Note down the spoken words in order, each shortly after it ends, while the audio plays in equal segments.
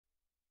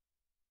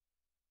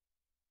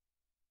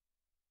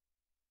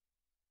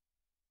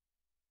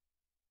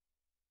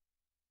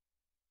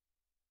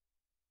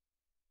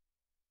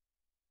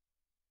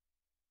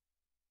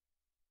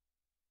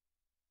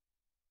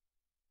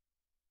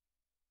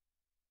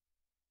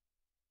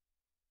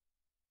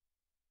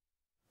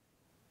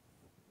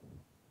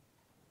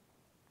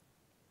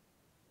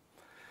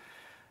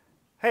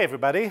Hey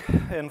everybody,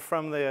 and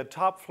from the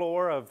top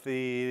floor of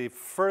the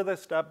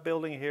furthest up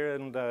building here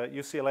in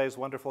UCLA's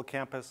wonderful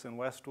campus in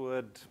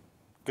Westwood,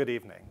 good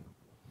evening.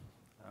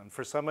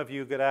 For some of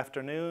you, good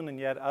afternoon, and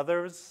yet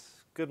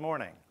others, good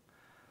morning.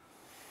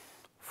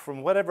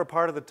 From whatever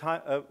part of the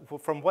time,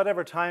 from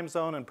whatever time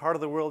zone and part of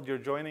the world you're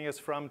joining us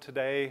from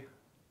today,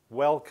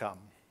 welcome.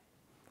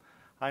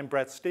 I'm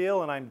Brett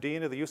Steele, and I'm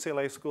Dean of the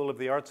UCLA School of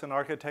the Arts and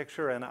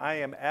Architecture, and I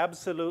am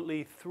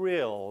absolutely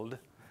thrilled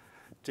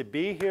to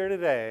be here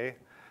today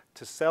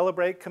to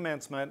celebrate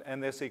commencement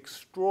and this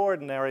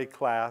extraordinary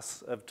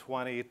class of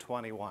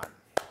 2021.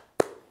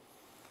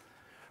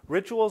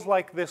 Rituals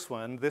like this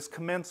one, this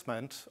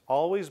commencement,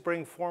 always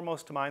bring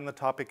foremost to mind the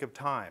topic of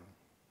time.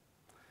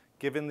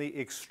 Given the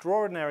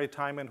extraordinary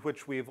time in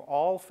which we've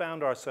all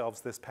found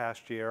ourselves this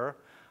past year,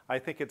 I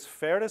think it's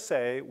fair to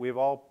say we've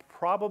all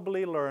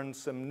probably learned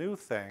some new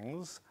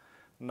things,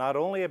 not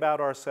only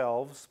about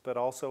ourselves, but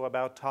also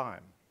about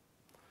time.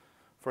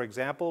 For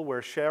example,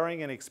 we're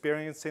sharing and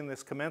experiencing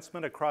this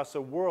commencement across a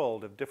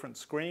world of different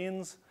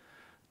screens,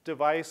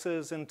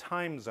 devices, and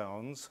time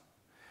zones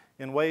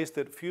in ways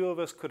that few of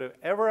us could have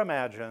ever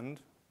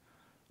imagined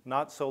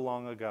not so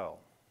long ago.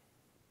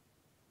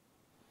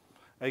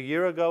 A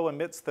year ago,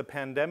 amidst the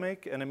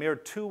pandemic, and a mere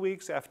 2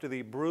 weeks after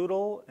the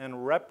brutal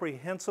and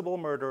reprehensible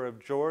murder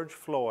of George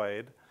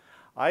Floyd,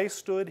 I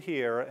stood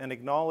here and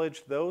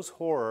acknowledged those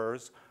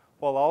horrors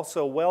while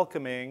also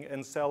welcoming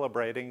and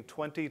celebrating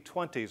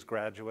 2020's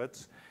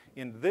graduates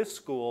in this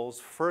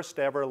school's first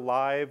ever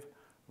live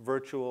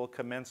virtual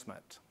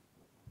commencement.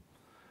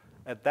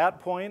 At that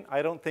point,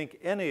 I don't think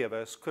any of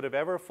us could have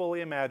ever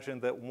fully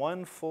imagined that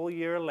 1 full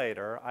year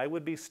later, I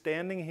would be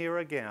standing here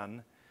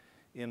again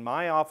in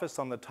my office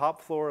on the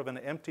top floor of an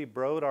empty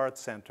Broad Arts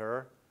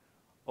Center,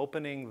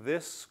 opening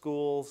this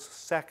school's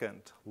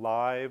second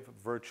live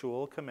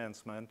virtual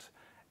commencement,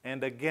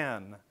 and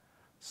again,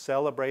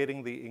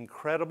 celebrating the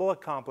incredible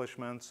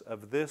accomplishments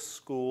of this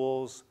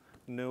school's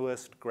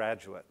newest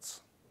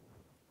graduates.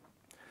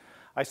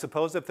 I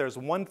suppose if there's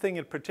one thing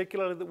in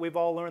particular that we've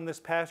all learned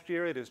this past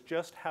year, it is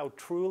just how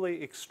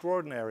truly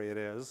extraordinary it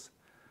is,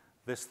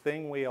 this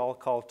thing we all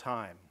call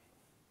time.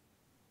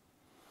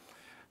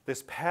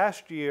 This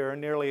past year,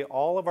 nearly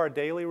all of our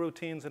daily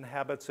routines and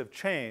habits have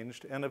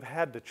changed and have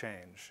had to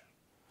change.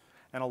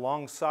 And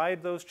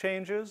alongside those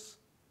changes,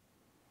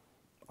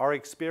 our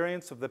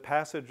experience of the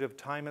passage of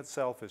time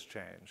itself has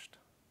changed.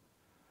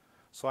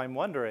 So I'm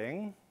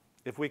wondering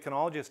if we can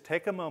all just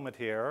take a moment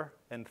here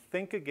and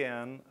think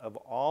again of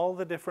all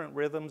the different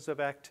rhythms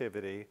of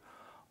activity,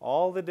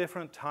 all the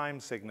different time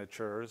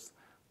signatures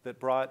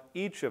that brought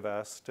each of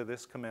us to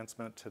this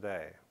commencement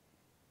today.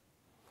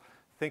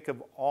 Think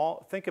of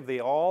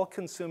the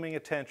all-consuming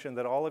attention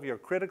that all of your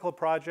critical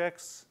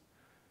projects,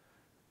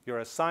 your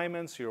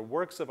assignments, your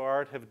works of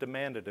art have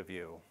demanded of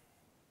you,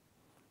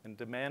 and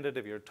demanded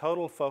of your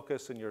total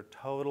focus and your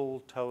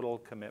total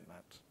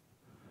commitment.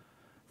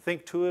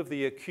 Think too of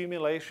the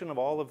accumulation of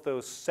all of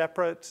those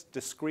separate,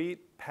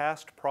 discrete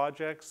past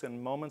projects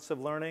and moments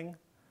of learning,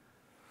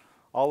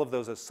 all of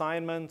those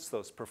assignments,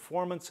 those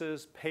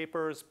performances,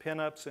 papers,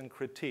 pinups, and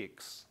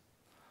critiques,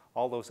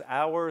 all those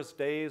hours,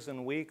 days,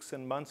 and weeks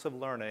and months of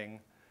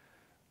learning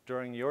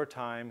during your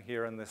time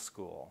here in this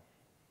school.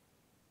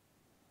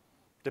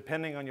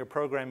 Depending on your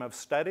program of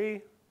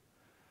study,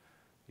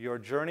 your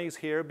journeys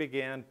here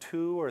began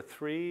 2 or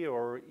 3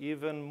 or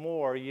even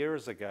more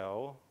years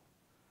ago,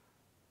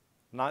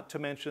 not to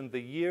mention the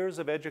years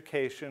of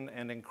education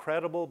and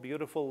incredible,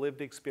 beautiful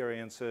lived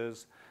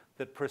experiences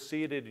that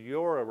preceded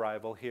your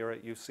arrival here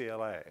at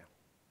UCLA.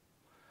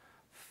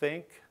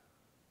 Think,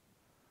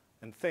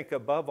 and think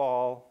above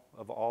all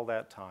of all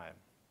that time.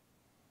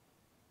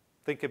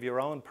 Think of your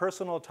own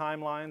personal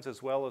timelines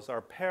as well as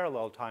our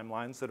parallel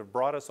timelines that have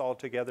brought us all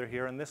together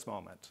here in this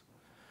moment.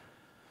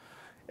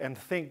 And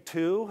think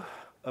too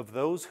of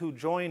those who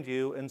joined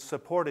you and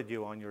supported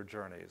you on your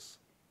journeys.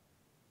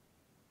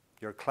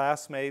 Your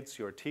classmates,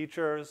 your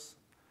teachers,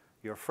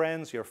 your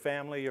friends, your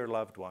family, your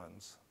loved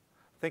ones.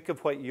 Think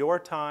of what your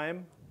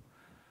time,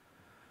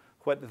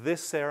 what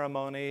this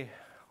ceremony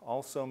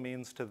also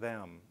means to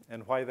them,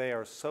 and why they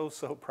are so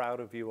proud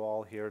of you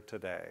all here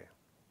today.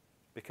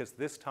 Because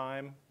this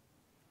time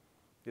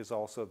is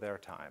also their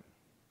time.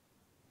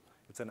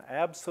 It's an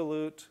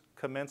absolute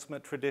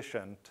commencement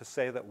tradition to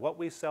say that what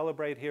we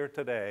celebrate here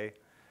today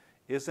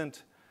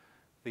isn't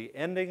the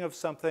ending of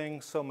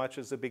something so much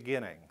as a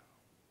beginning.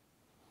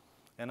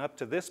 And up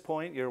to this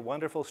point, your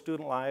wonderful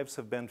student lives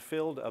have been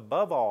filled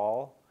above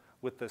all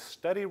with the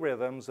steady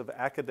rhythms of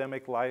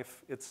academic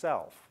life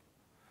itself.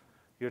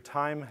 Your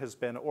time has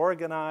been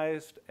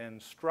organized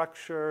and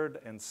structured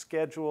and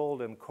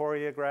scheduled and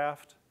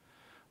choreographed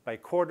by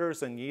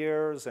quarters and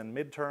years and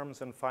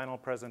midterms and final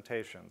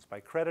presentations, by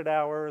credit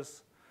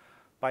hours,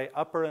 by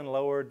upper and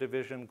lower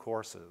division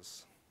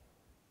courses.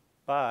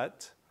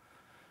 But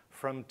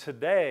from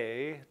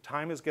today,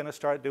 time is going to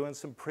start doing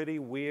some pretty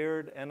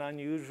weird and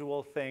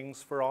unusual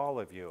things for all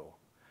of you.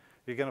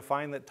 You're going to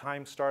find that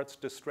time starts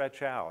to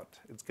stretch out.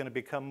 It's going to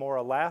become more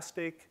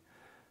elastic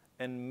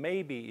and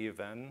maybe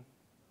even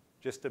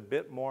just a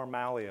bit more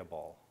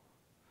malleable.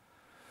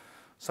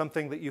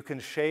 Something that you can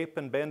shape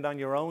and bend on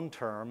your own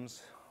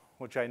terms,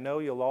 which I know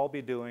you'll all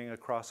be doing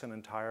across an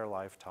entire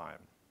lifetime.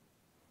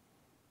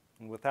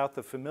 And without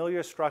the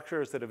familiar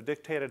structures that have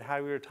dictated how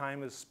your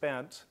time is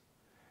spent,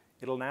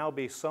 it'll now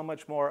be so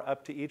much more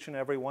up to each and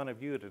every one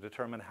of you to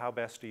determine how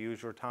best to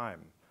use your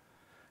time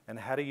and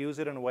how to use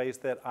it in ways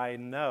that I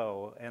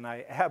know, and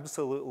I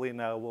absolutely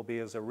know, will be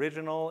as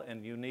original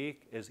and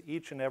unique as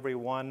each and every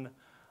one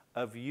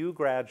of you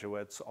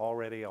graduates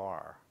already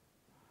are.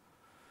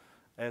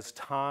 As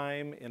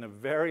time, in a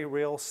very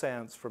real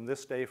sense, from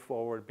this day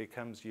forward,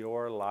 becomes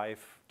your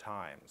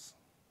lifetimes.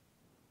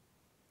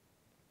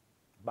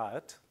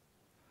 But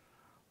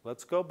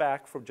let's go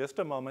back for just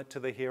a moment to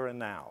the here and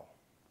now.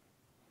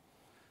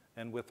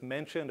 And with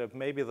mention of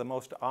maybe the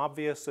most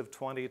obvious of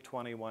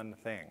 2021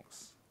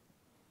 things.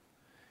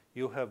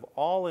 You have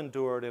all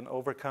endured and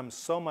overcome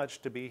so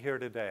much to be here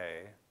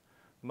today,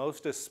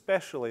 most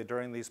especially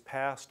during these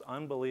past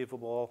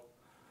unbelievable,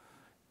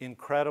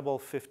 incredible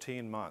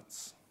 15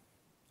 months.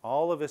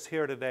 All of us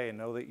here today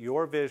know that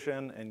your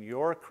vision and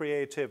your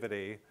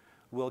creativity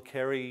will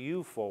carry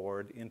you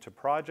forward into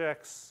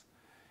projects,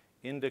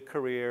 into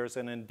careers,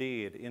 and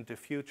indeed into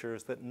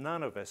futures that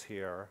none of us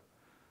here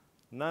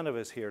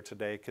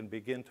today can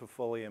begin to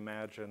fully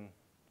imagine.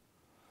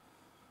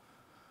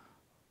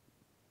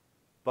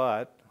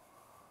 But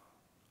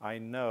I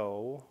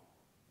know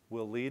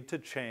will lead to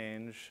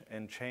change,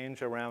 and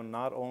change around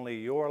not only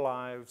your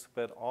lives,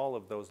 but all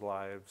of those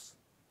lives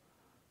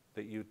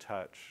that you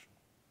touch.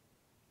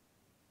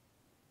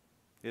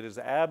 It is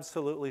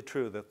absolutely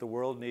true that the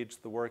world needs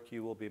the work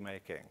you will be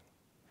making.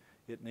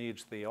 It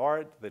needs the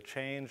art, the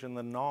change, and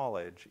the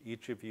knowledge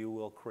each of you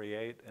will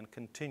create and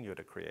continue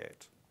to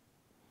create.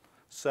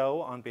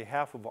 So, on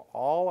behalf of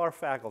all our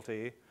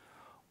faculty,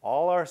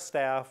 all our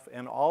staff,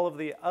 and all of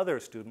the other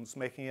students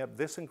making up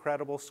this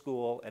incredible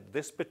school at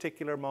this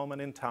particular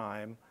moment in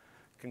time,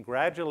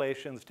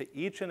 congratulations to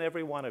each and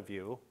every one of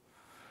you,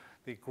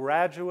 the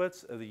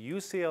graduates of the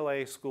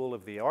UCLA School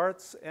of the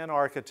Arts and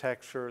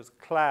Architecture's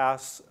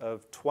class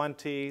of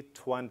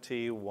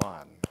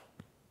 2021.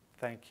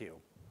 Thank you.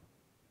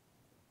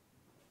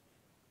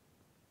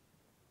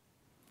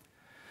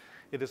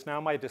 It is now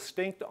my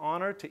distinct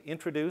honor to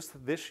introduce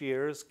this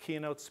year's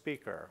keynote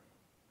speaker.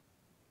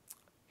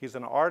 He's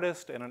an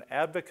artist and an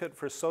advocate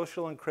for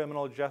social and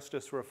criminal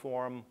justice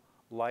reform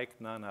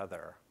like none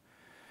other.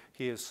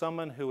 He is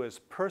someone who has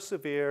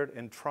persevered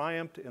and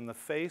triumphed in the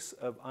face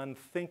of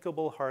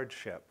unthinkable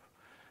hardship,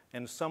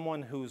 and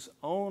someone whose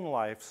own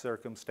life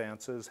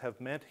circumstances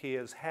have meant he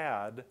has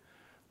had,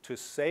 to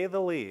say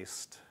the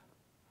least,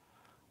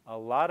 a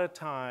lot of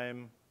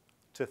time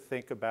to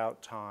think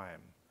about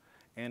time,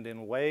 and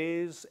in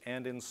ways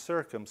and in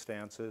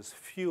circumstances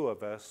few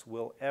of us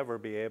will ever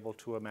be able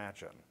to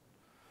imagine.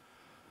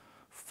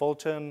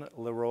 Fulton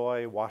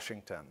Leroy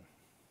Washington.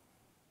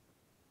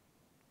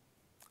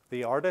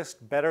 The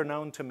artist, better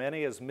known to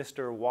many as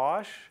Mr.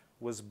 Wash,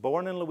 was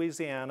born in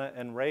Louisiana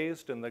and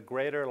raised in the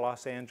greater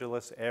Los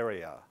Angeles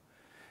area,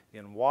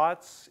 in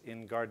Watts,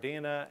 in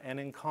Gardena, and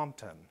in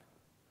Compton.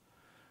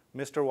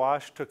 Mr.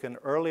 Wash took an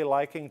early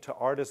liking to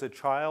art as a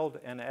child,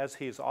 and as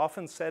he's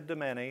often said to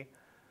many,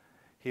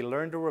 he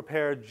learned to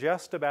repair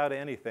just about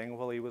anything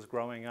while he was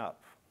growing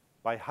up.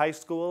 By high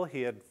school,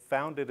 he had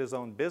founded his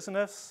own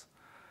business,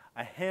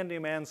 a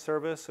handyman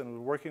service, and was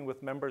working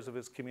with members of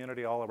his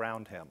community all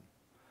around him.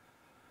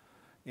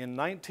 In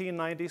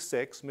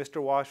 1996, Mr.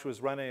 Wash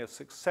was running a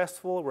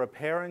successful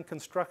repair and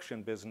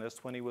construction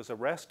business when he was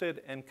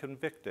arrested and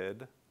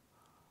convicted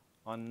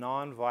on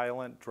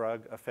nonviolent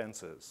drug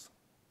offenses.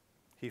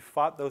 He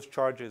fought those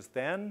charges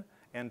then,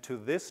 and to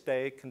this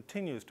day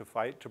continues to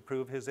fight to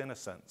prove his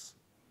innocence.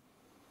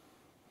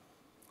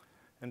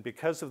 And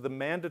because of the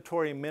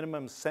mandatory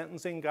minimum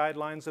sentencing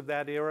guidelines of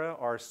that era,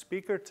 our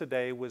speaker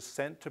today was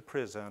sent to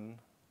prison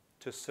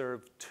to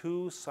serve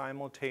 2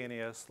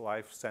 simultaneous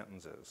life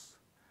sentences.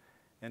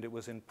 And it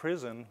was in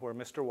prison where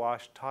Mr.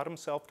 Wash taught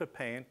himself to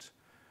paint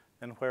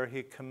and where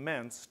he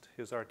commenced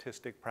his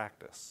artistic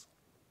practice.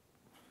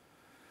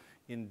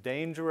 In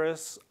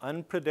dangerous,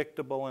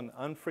 unpredictable, and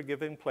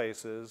unforgiving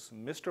places,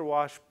 Mr.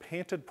 Wash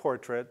painted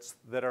portraits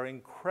that are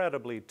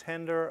incredibly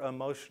tender,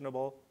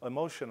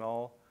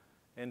 emotional,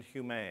 and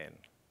humane.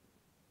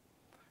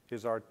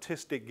 His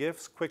artistic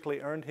gifts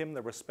quickly earned him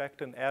the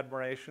respect and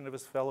admiration of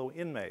his fellow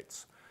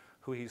inmates,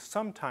 who he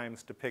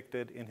sometimes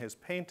depicted in his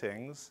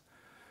paintings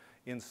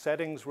in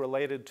settings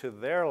related to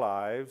their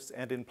lives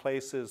and in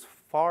places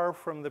far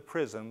from the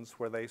prisons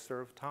where they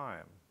served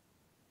time.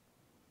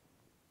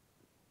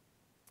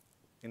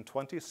 In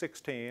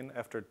 2016,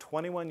 after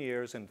 21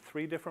 years in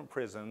 3 different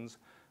prisons,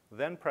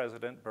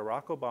 then-President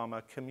Barack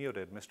Obama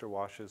commuted Mr.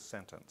 Wash's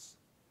sentence.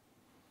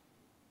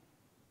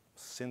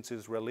 Since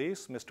his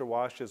release, Mr.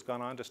 Wash has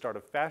gone on to start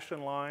a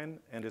fashion line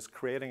and is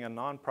creating a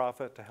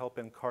nonprofit to help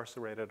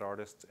incarcerated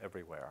artists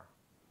everywhere.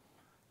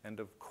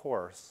 And of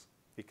course,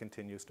 he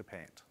continues to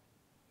paint.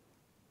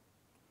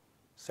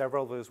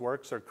 Several of his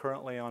works are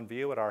currently on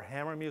view at our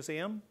Hammer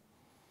Museum.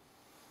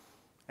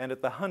 and at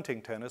the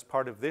Huntington as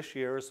part of this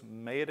year's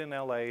Made in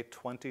LA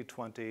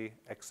 2020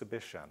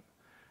 exhibition.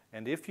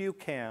 And if you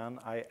can,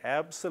 I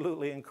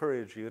absolutely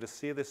encourage you to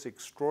see this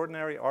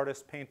extraordinary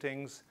artist's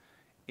paintings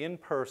in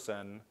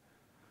person.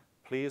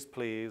 Please,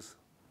 please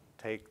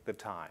take the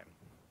time.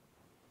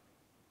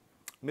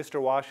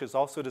 Mr. Wash has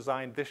also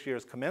designed this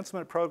year's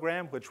commencement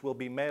program, which will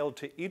be mailed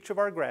to each of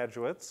our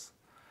graduates,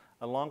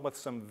 along with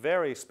some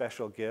very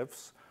special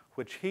gifts,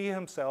 which he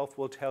himself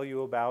will tell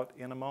you about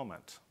in a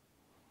moment.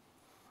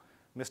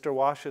 Mr.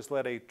 Wash has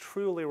led a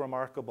truly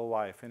remarkable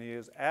life, and he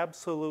is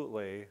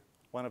absolutely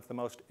one of the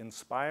most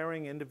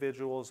inspiring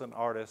individuals and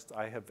artists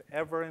I have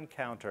ever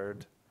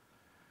encountered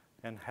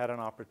and had an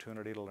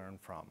opportunity to learn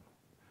from.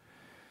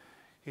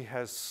 He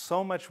has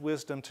so much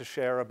wisdom to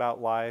share about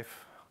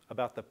life,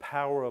 about the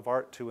power of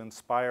art to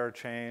inspire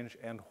change,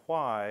 and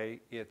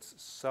why it's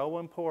so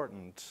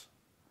important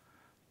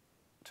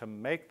to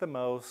make the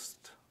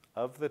most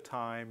of the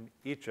time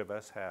each of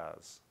us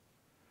has.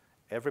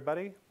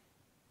 Everybody,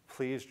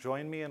 please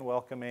join me in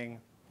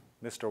welcoming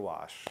Mr.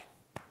 Wash.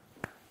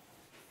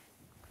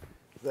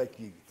 Thank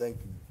you, Dean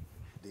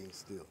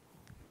Steele.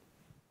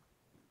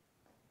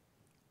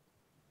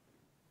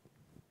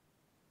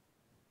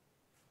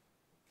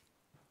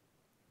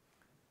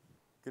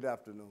 Good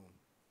afternoon.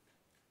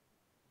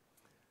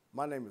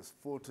 My name is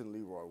Fulton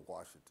Leroy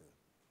Washington.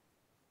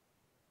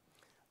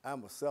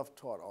 I'm a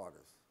self-taught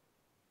artist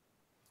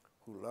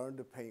who learned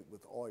to paint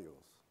with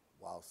oils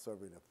while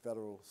serving a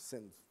federal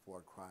sentence for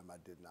a crime I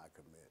did not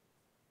commit.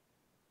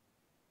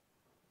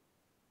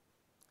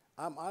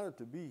 I'm honored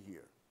to be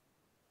here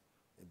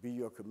and be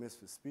your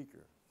commencement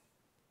speaker.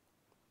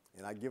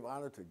 And I give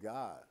honor to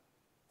God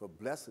for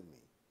blessing me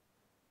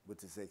with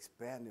this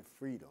expanded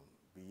freedom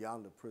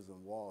beyond the prison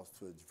walls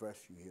to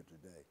address you here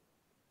today.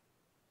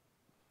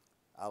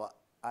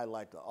 I'd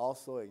like to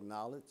also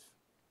acknowledge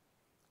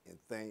and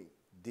thank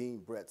Dean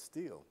Brett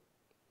Steele,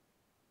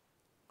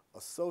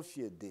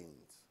 Associate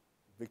Deans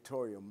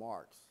Victoria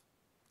Marks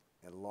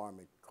and Lauren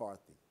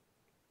McCarthy,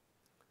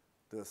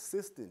 the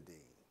Assistant Dean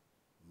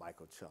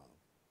Michael Chung,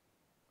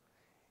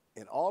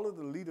 and all of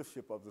the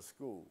leadership of the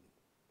school,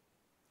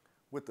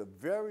 with a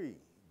very,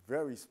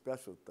 very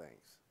special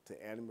thanks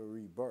to Anna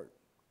Marie Burt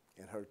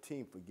and her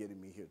team for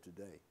getting me here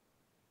today.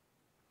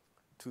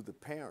 To the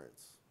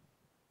parents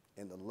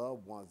and the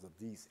loved ones of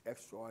these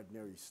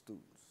extraordinary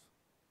students,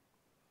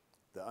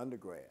 the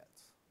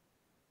undergrads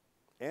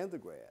and the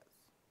grads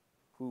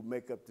who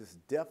make up this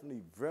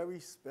definitely very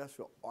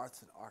special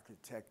arts and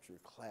architecture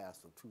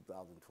class of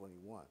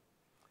 2021.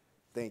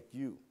 Thank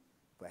you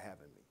for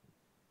having me.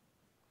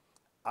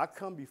 I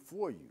come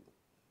before you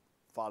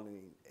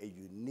following a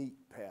unique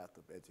path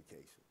of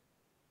education,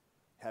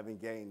 having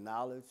gained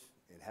knowledge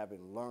and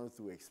having learned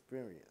through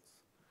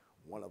experience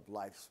one of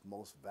life's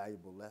most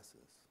valuable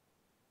lessons.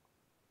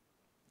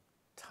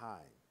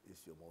 Time is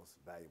your most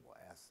valuable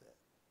asset.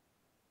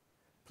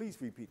 Please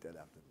repeat that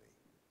after me.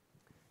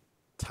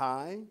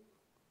 Time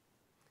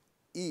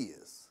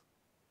is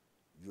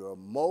your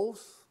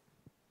most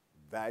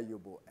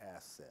valuable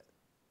asset.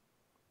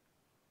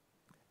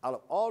 Out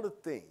of all the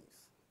things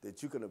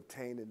that you can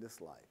obtain in this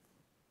life,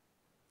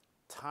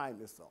 time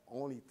is the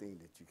only thing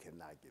that you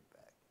cannot get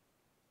back.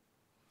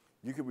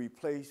 You can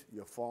replace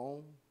your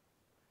phone,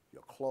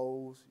 your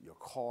clothes, your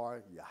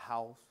car, your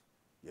house,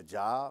 your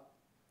job,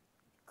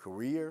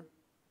 career,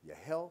 your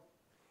health,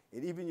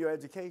 and even your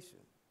education,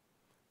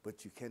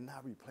 but you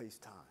cannot replace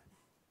time.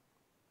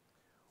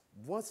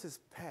 Once it's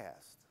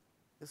passed,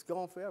 it's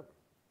gone forever.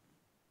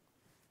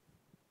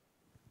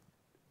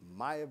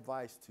 My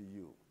advice to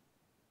you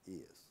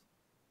is,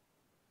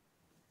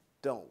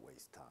 don't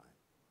waste time.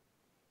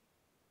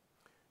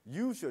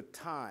 Use your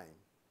time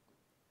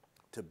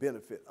to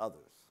benefit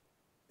others,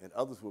 and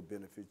others will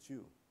benefit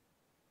you.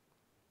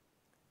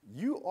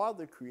 You are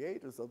the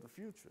creators of the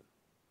future.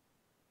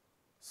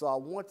 So I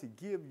want to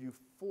give you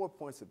 4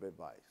 points of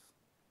advice.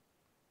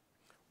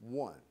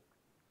 1,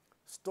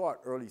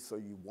 start early so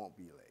you won't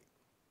be late.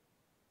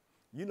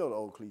 You know the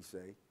old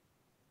cliche,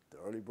 the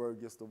early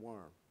bird gets the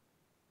worm.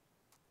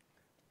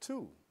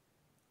 2,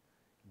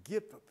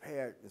 get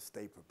prepared and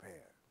stay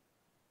prepared.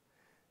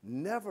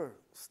 Never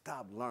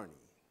stop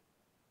learning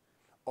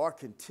or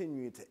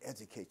continuing to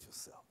educate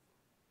yourself.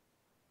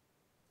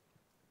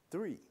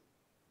 3,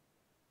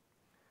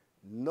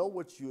 know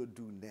what you'll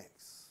do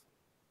next.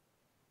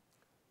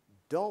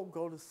 Don't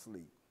go to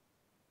sleep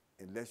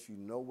unless you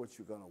know what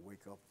you're going to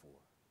wake up for.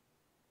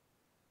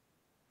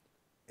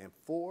 And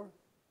 4,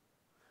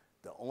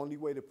 the only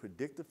way to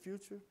predict the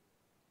future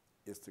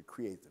is to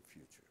create the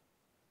future.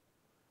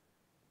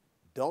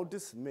 Don't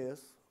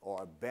dismiss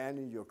or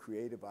abandon your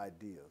creative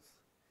ideas.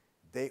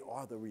 They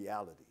are the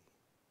reality.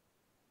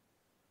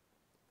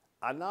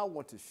 I now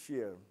want to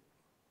share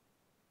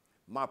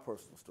my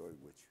personal story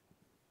with you.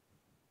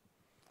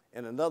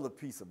 And another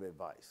piece of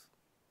advice.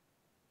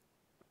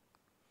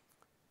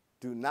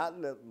 Do not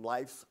let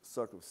life's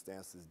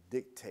circumstances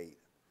dictate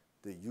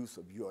the use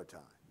of your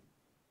time.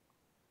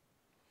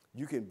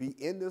 You can be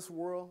in this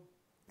world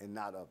and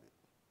not of it.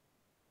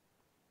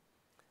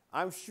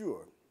 I'm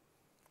sure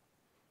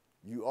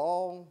You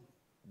all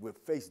will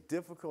face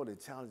difficult and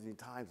challenging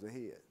times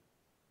ahead.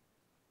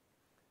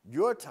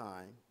 Your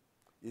time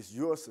is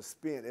yours to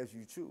spend as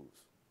you choose.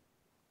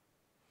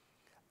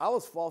 I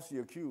was falsely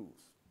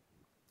accused,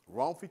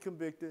 wrongfully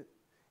convicted,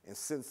 and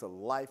sentenced to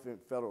life in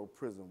federal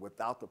prison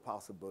without the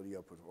possibility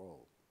of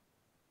parole.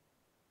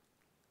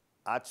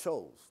 I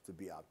chose to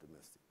be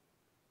optimistic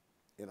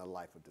in a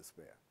life of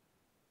despair.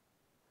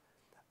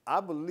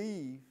 I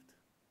believed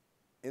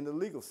in the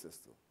legal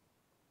system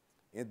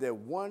and that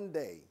one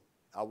day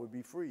I would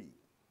be freed.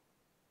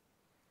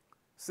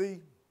 See,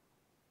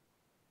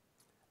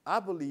 I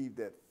believe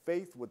that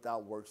faith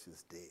without works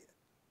is dead.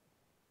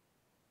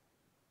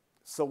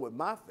 So with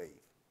my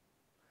faith,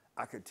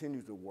 I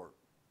continue to work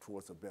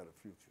towards a better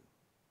future.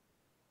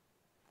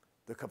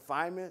 The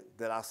confinement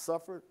that I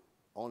suffered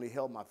only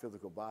held my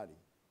physical body,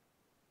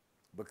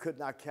 but could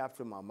not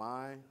capture my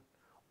mind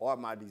or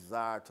my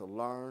desire to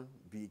learn,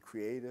 be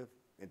creative,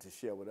 and to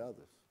share with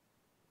others.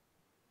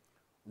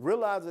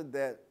 Realizing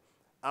that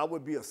I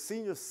would be a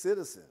senior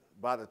citizen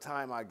by the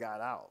time I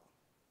got out,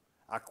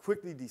 I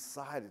quickly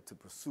decided to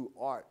pursue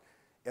art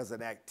as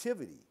an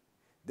activity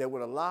that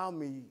would allow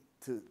me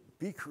to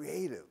be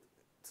creative,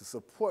 to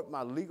support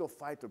my legal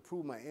fight to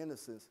prove my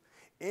innocence,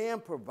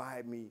 and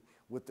provide me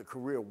with the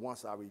career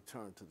once I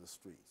returned to the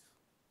streets.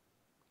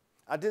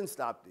 I didn't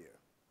stop there.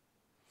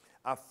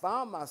 I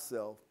found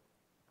myself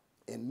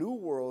in new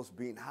worlds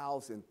being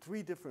housed in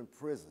 3 different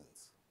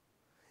prisons,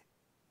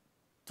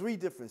 3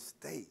 different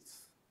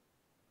states,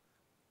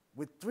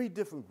 with 3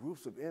 different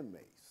groups of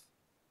inmates,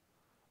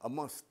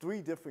 amongst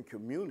 3 different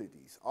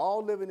communities,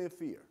 all living in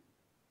fear,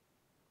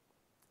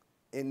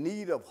 in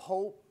need of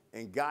hope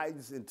and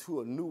guidance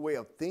into a new way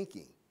of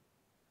thinking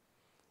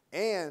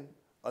and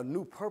a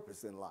new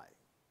purpose in life.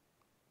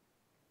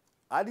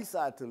 I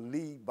decided to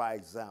lead by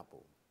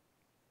example.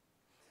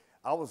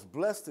 I was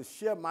blessed to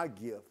share my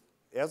gift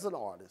as an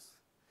artist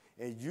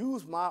and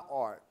use my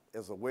art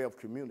as a way of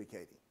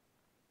communicating.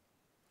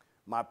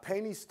 My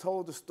paintings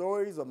told the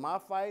stories of my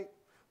fight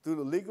through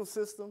the legal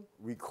system,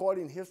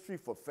 recording history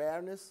for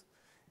fairness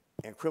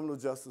and criminal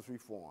justice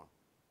reform.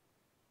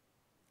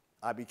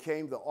 I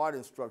became the art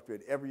instructor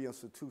at every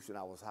institution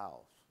I was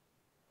housed.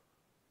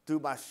 Through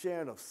my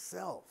sharing of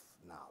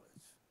self-knowledge,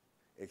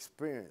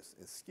 experience,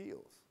 and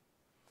skills,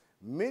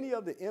 many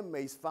of the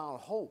inmates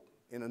found hope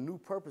in a new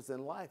purpose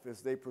in life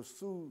as they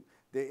pursued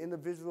their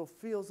individual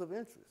fields of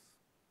interest.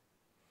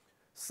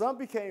 Some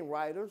became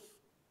writers,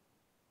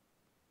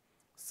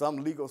 some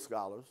legal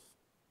scholars,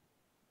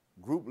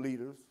 group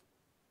leaders,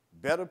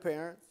 better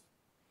parents,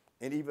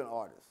 and even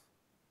artists.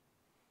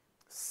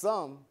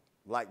 Some,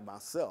 like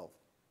myself,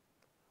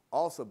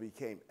 also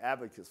became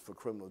advocates for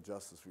criminal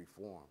justice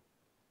reform.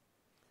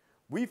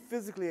 We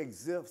physically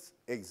exist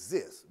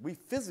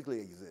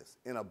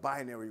in a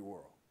binary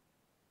world,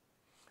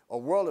 a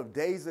world of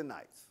days and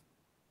nights,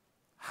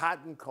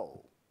 hot and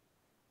cold,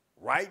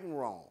 right and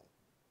wrong,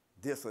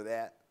 this or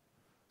that,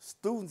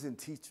 students and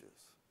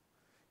teachers,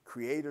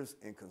 creators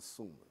and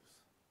consumers.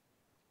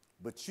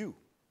 But you,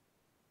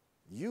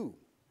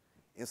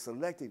 in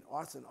selecting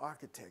arts and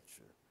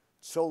architecture,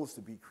 chose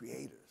to be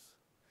creators.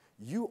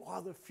 You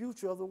are the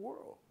future of the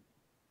world.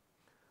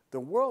 The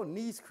world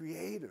needs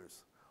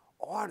creators,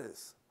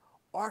 artists,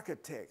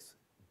 architects,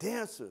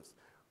 dancers,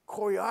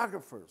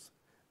 choreographers,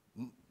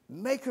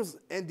 makers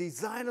and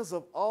designers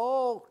of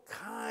all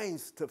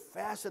kinds to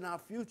fashion our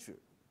future.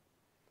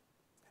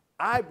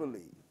 I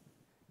believe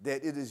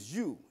that it is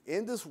you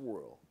in this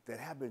world that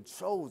have been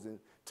chosen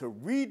to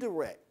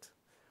redirect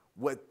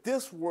what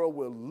this world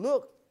will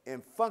look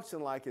and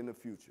function like in the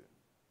future.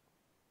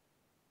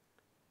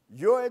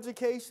 Your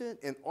education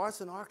in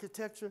arts and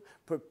architecture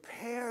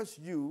prepares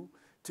you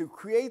to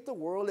create the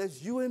world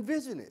as you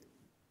envision it.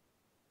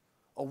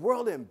 A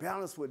world in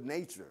balance with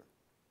nature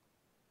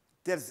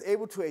that is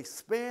able to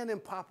expand in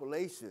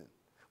population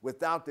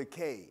without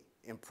decay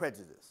and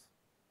prejudice.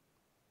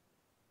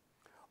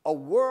 A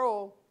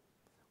world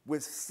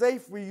with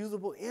safe,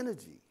 reusable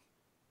energy.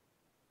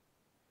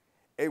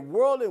 A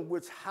world in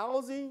which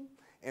housing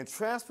and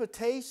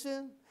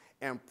transportation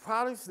and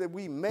products that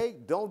we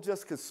make don't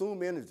just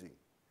consume energy,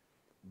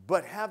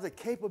 but have the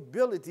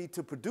capability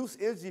to produce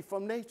energy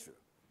from nature.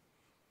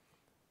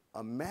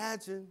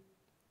 Imagine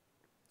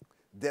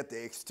that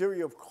the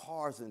exterior of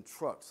cars and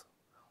trucks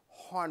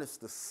harness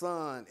the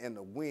sun and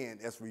the wind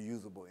as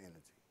reusable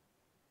energy.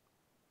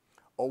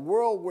 A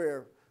world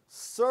where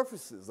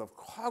surfaces of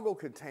cargo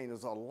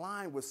containers are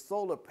lined with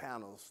solar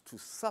panels to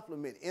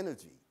supplement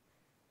energy,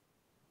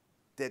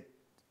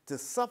 to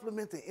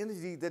supplement the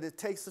energy that it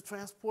takes to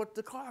transport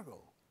the cargo.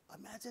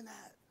 Imagine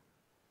that.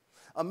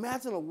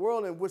 Imagine a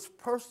world in which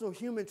personal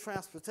human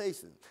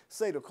transportation,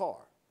 say the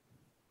car,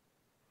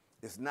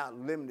 is not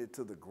limited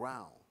to the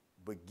ground,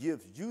 but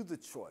gives you the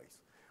choice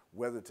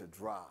whether to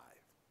drive,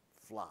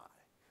 fly,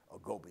 or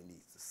go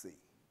beneath the sea.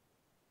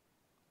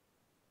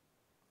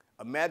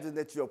 Imagine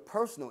that your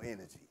personal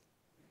energy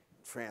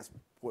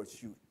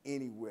transports you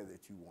anywhere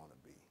that you want to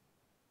be.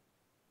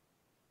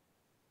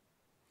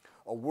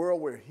 A world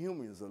where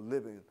humans are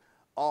living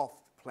off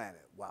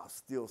planet while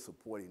still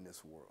supporting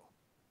this world.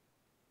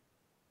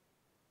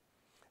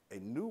 A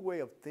new way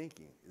of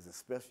thinking is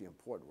especially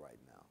important right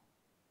now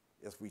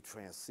as we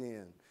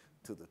transcend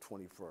to the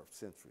 21st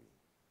century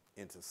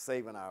into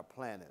saving our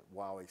planet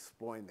while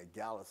exploring the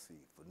galaxy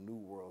for new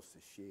worlds to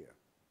share.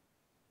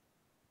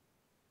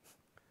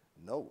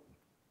 Note,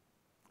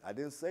 I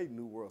didn't say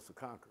new worlds to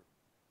conquer.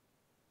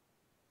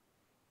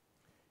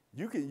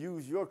 You can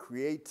use your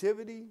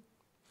creativity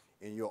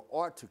and your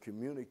art to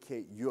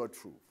communicate your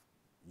truth,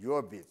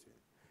 your vision,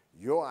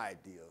 your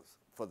ideas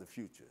for the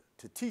future,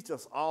 to teach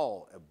us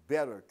all a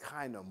better,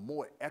 kinder,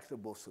 more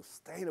equitable,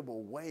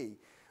 sustainable way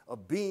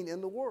of being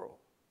in the world.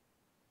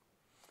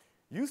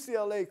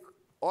 UCLA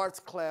Arts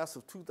Class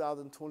of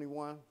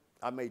 2021,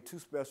 I made 2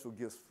 special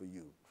gifts for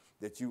you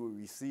that you will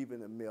receive in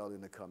the mail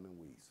in the coming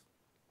weeks.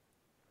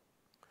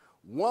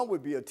 One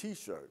would be a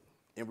t-shirt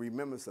in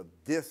remembrance of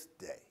this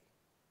day.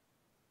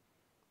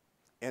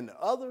 And the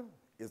other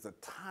is a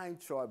time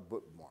chart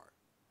bookmark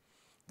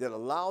that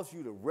allows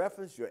you to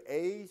reference your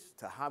age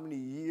to how many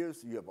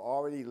years you have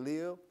already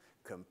lived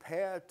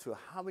compared to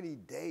how many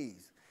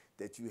days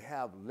that you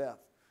have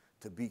left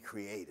to be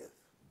creative.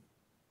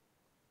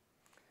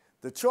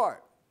 The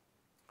chart,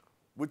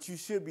 which you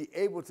should be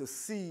able to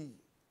see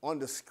on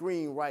the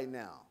screen right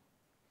now,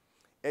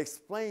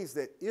 explains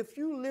that if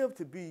you live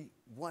to be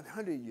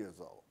 100 years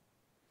old,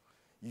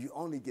 you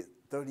only get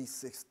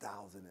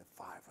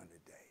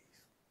 36,500 days.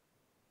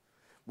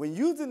 When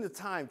using the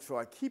time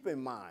chart, keep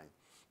in mind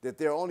that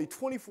there are only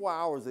 24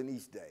 hours in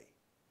each day,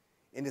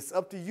 and it's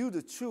up to you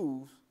to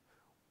choose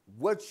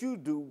what you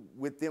do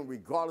with them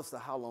regardless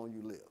of how long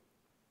you live.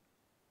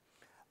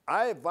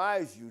 I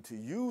advise you to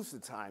use the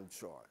time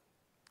chart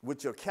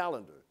with your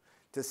calendar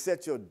to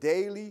set your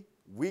daily,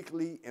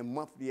 weekly, and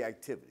monthly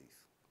activities.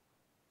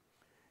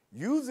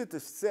 Use it to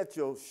set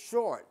your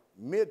short,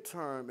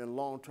 midterm, and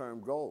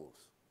long-term goals.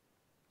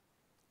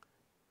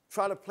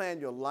 Try to plan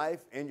your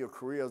life and your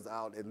careers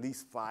out at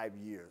least 5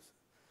 years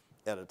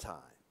at a time,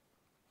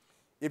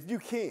 if you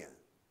can.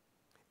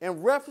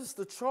 And reference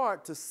the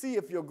chart to see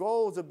if your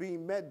goals are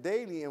being met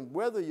daily and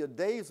whether your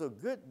days are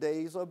good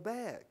days or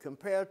bad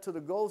compared to the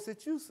goals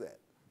that you set.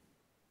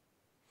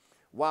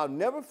 While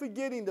never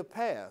forgetting the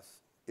past,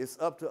 it's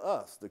up to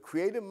us, the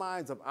creative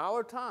minds of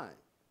our time,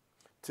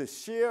 to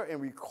share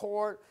and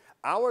record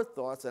our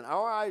thoughts and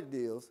our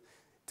ideas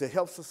to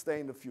help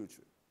sustain the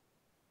future.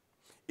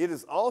 It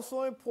is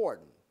also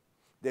important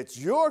that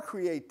your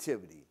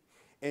creativity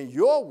and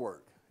your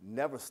work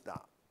never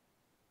stop.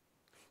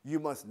 You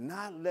must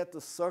not let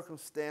the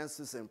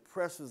circumstances and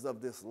pressures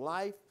of this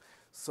life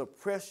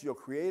suppress your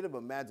creative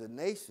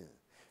imagination,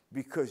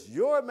 because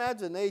your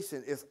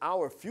imagination is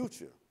our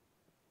future.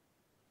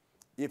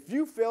 If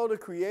you fail to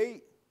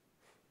create,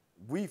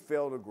 we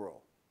fail to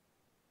grow.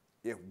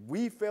 If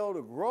we fail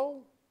to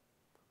grow,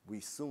 we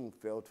soon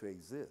fail to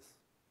exist.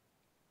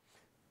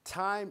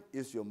 Time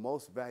is your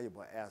most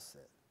valuable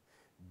asset.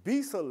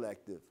 Be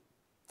selective,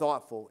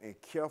 thoughtful, and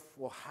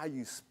careful how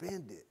you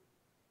spend it.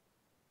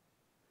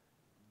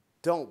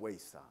 Don't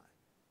waste time.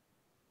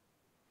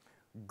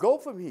 Go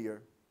from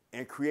here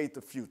and create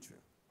the future.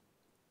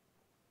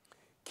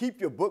 Keep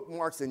your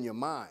bookmarks in your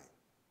mind.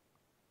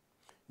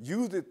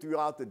 Use it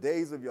throughout the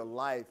days of your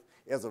life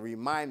as a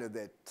reminder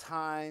that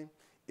time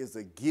is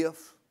a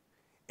gift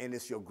and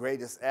it's your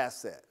greatest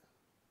asset.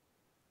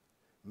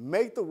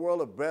 Make the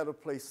world a better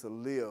place to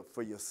live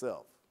for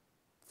yourself,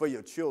 for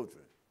your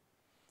children,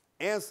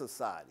 and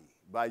society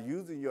by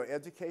using your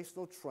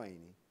educational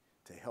training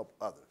to help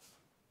others.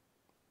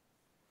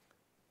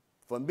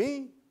 For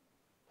me,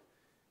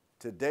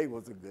 today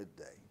was a good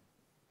day.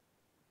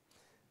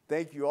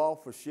 Thank you all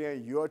for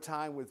sharing your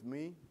time with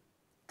me.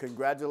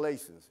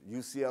 Congratulations,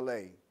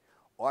 UCLA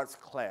Arts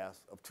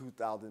Class of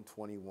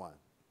 2021.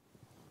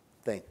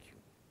 Thank you.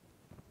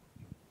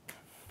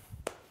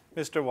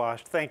 Mr.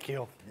 Wash, thank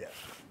you. Yes.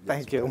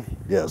 Thank you.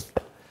 Yes.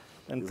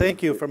 And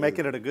thank you for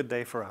making it a good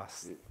day for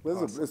us.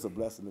 Well, it's a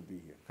blessing to be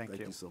here. Thank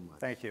you so much.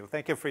 Thank you.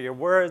 Thank you for your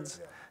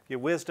words, your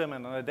wisdom,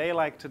 and on a day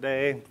like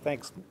today,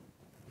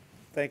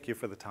 thank you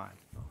for the time.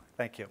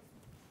 Thank you.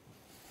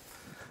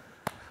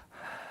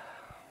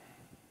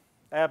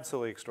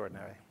 Absolutely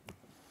extraordinary.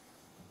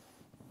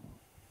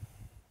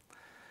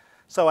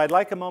 So I'd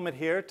like a moment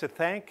here to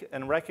thank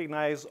and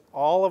recognize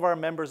all of our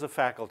members of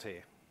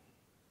faculty.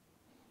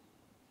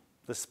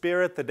 The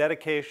spirit, the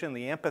dedication,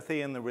 the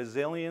empathy, and the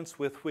resilience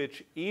with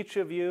which each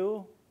of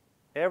you,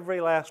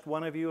 every last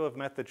one of you, have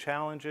met the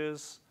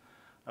challenges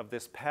of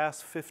this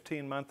past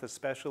 15 months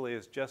especially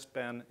has just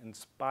been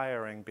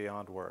inspiring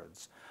beyond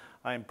words.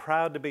 I am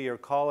proud to be your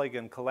colleague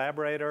and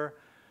collaborator,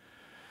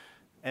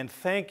 and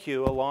thank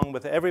you, along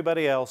with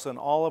everybody else and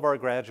all of our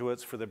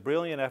graduates, for the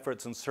brilliant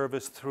efforts and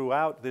service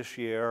throughout this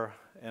year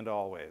and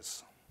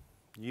always.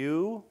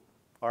 You,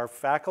 our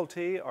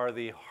faculty, are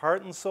the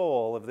heart and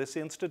soul of this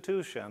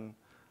institution,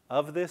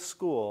 of this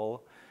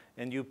school,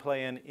 and you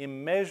play an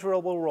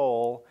immeasurable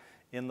role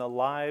in the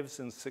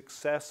lives and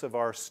success of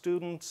our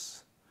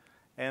students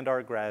and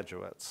our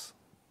graduates.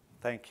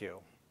 Thank you.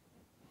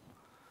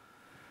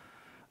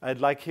 I'd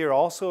like here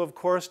also, of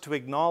course, to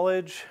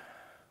acknowledge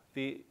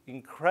the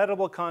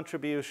incredible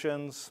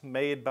contributions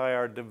made by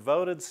our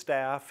devoted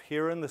staff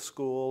here in the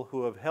school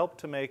who have helped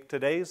to make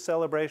today's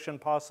celebration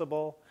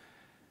possible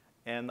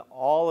and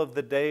all of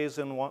the days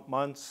and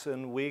months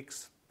and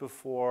weeks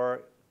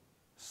before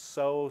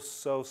so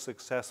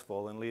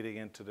successful in leading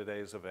into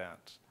today's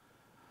event.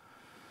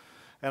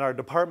 And our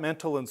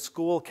departmental and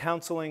school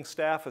counseling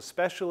staff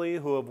especially,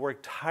 who have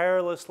worked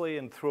tirelessly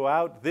and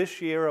throughout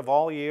this year of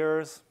all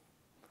years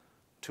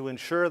to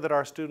ensure that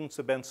our students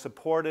have been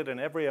supported in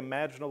every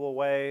imaginable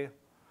way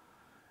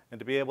and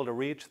to be able to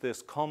reach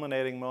this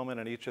culminating moment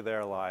in each of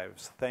their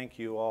lives. Thank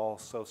you all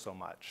so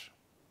much.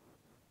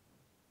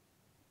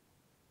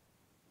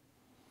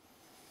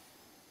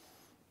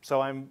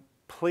 So I'm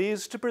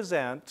pleased to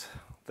present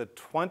the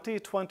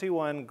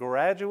 2021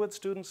 graduate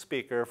student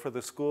speaker for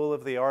the School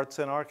of the Arts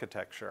and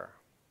Architecture.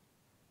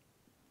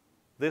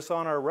 This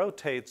honor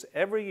rotates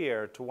every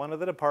year to one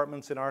of the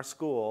departments in our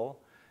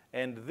school,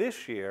 and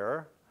this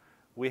year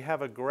we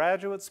have a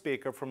graduate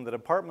speaker from the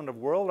Department of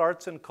World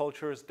Arts and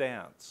Culture's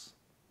Dance.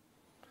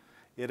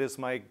 It is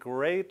my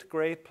great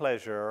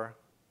pleasure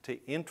to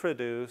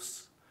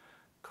introduce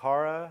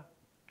Cara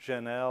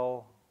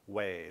Janelle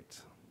Wade.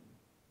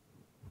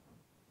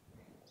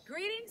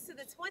 Greetings to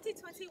the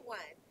 2021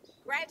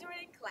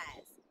 graduating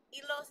class y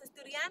los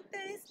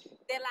estudiantes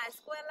de la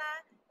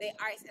Escuela de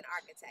Arts and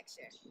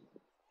Architecture.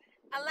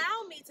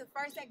 Allow me to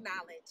first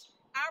acknowledge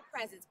our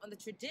presence on the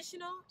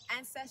traditional,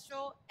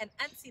 ancestral, and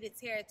unceded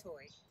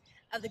territory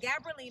of the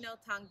Gabrielino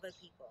Tongva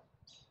people.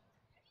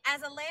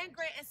 As a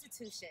land-grant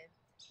institution,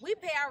 we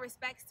pay our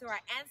respects to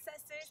our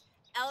ancestors,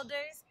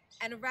 elders,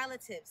 and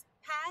relatives,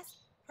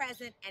 past,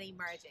 present, and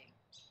emerging.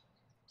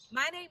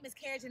 My name is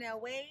Cara Janelle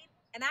Wade,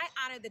 and I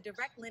honor the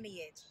direct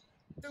lineage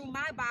through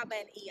my Baba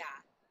and Iya,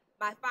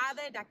 my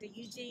father, Dr.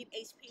 Eugene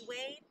H.P.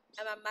 Wade,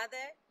 and my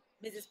mother,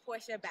 Mrs.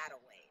 Portia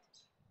Battle Wade.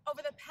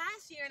 Over the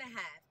past year and a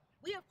half,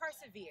 we have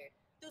persevered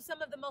through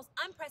some of the most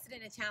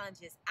unprecedented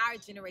challenges our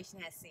generation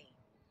has seen.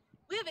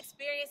 We have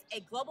experienced a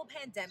global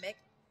pandemic,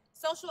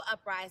 social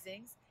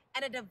uprisings,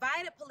 and a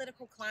divided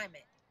political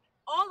climate,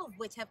 all of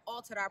which have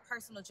altered our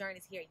personal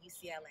journeys here at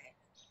UCLA.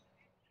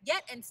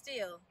 Yet and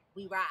still,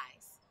 we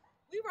rise.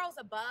 We rose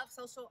above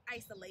social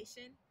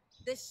isolation,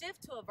 the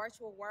shift to a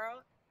virtual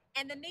world,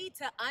 and the need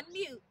to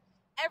unmute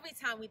every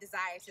time we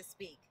desire to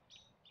speak.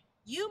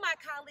 You, my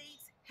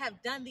colleagues,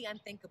 have done the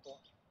unthinkable,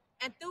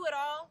 and through it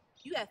all,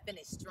 you have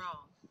finished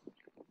strong.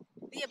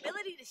 The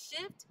ability to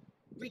shift,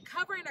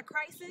 recover in a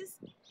crisis,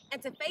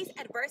 and to face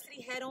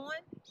adversity head-on,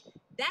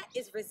 that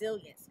is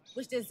resilience,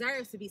 which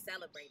deserves to be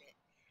celebrated.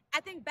 I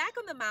think back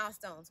on the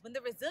milestones when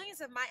the resilience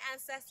of my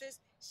ancestors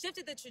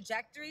shifted the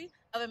trajectory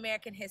of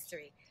American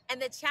history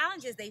and the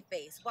challenges they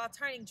faced while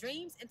turning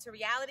dreams into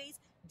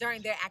realities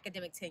during their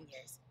academic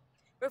tenures.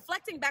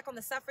 Reflecting back on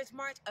the suffrage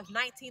march of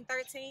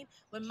 1913,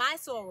 when my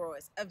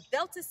sorors of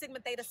Delta Sigma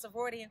Theta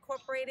Sorority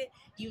Incorporated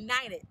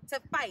united to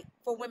fight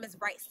for women's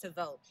rights to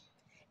vote,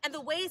 and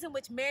the ways in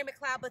which Mary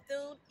McLeod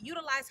Bethune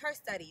utilized her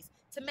studies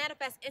to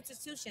manifest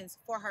institutions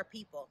for her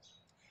people.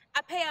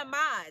 I pay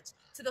homage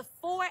to the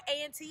 4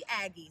 A&T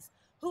Aggies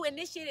who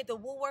initiated the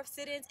Woolworth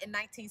sit-ins in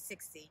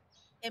 1960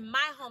 in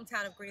my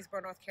hometown of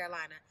Greensboro, North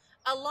Carolina,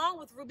 along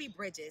with Ruby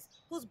Bridges,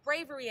 whose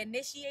bravery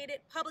initiated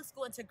public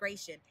school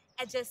integration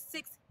at just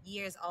 6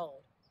 years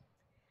old.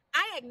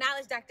 I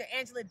acknowledge Dr.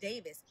 Angela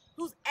Davis,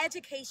 whose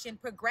education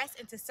progressed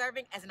into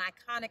serving as an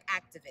iconic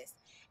activist,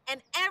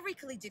 and every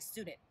collegiate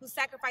student who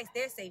sacrificed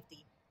their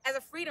safety as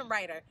a freedom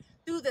rider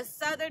through the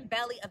southern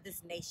belly of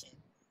this nation.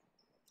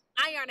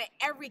 I honor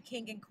every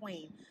king and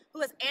queen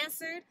who has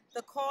answered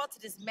the call to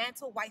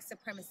dismantle white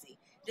supremacy,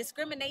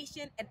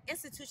 discrimination, and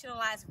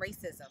institutionalized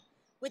racism,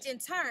 which in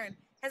turn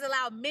has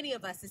allowed many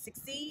of us to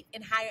succeed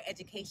in higher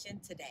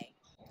education today.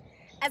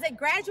 As a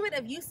graduate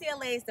of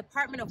UCLA's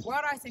Department of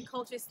World Arts and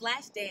Culture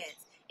 /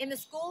 Dance in the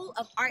School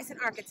of Arts and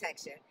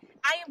Architecture,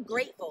 I am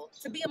grateful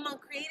to be among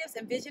creatives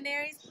and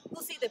visionaries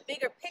who see the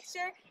bigger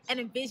picture and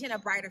envision a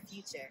brighter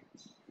future.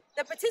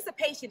 The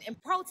participation in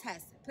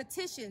protests,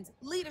 petitions,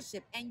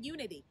 leadership, and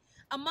unity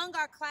among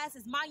our class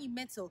is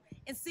monumental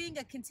in seeing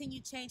a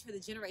continued change for the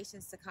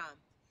generations to come.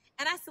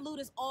 And I salute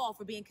us all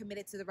for being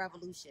committed to the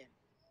revolution.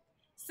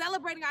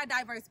 Celebrating our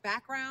diverse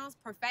backgrounds,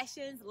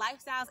 professions,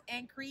 lifestyles,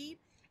 and creed,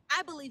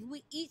 I believe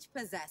we each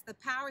possess the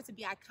power to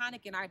be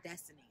iconic in our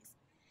destinies.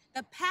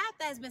 The path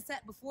that has been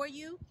set before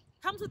you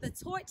comes with a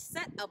torch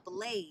set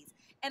ablaze,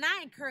 and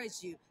I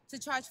encourage you to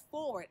charge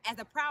forward as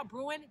the proud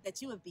Bruin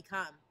that you have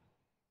become.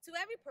 To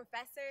every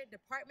professor,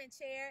 department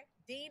chair,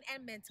 dean,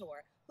 and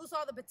mentor who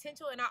saw the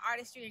potential in our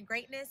artistry and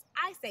greatness,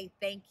 I say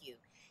thank you.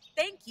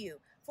 Thank you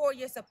for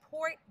your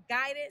support,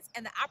 guidance,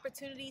 and the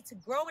opportunity to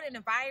grow in an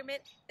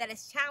environment that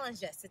has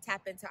challenged us to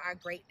tap into our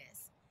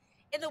greatness.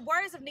 In the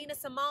words of Nina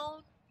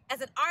Simone,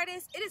 as an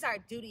artist, it is our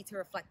duty to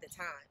reflect the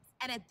times.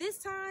 And at this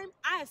time,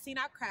 I have seen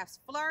our crafts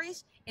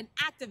flourish in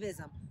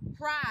activism,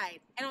 pride,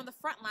 and on the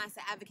front lines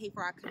to advocate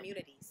for our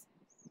communities.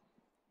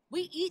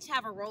 We each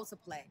have a role to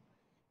play,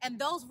 and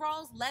those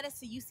roles led us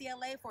to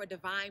UCLA for a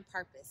divine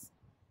purpose.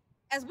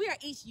 As we are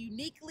each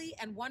uniquely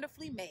and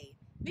wonderfully made,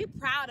 be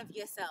proud of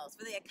yourselves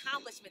for the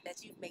accomplishment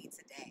that you've made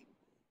today.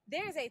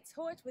 There is a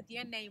torch with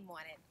your name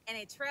on it and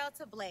a trail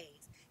to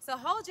blaze. So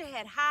hold your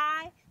head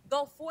high,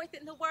 go forth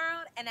in the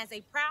world, and as a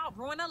proud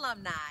Bruin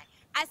alumni,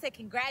 I say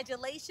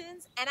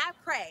congratulations, and I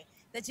pray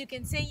that you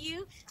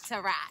continue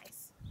to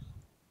rise.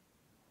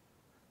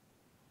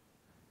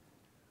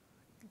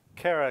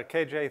 Kara,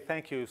 KJ,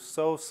 thank you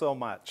so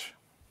much.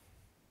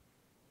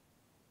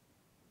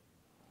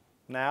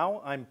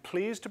 Now, I'm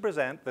pleased to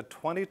present the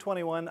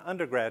 2021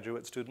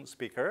 undergraduate student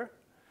speaker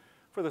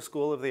for the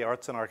School of the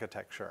Arts and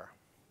Architecture.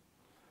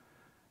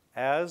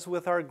 As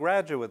with our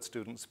graduate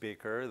student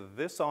speaker,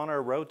 this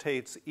honor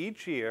rotates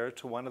each year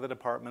to one of the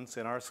departments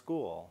in our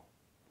school.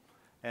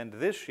 And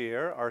this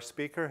year, our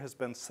speaker has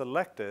been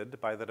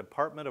selected by the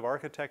Department of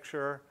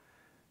Architecture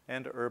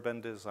and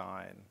Urban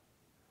Design.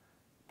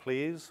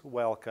 Please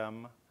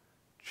welcome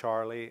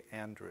Charlie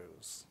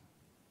Andrews.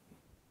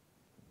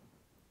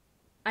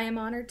 I am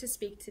honored to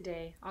speak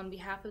today on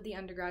behalf of the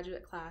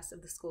undergraduate class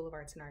of the School of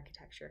Arts and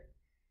Architecture,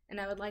 and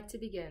I would like to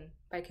begin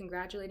by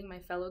congratulating my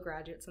fellow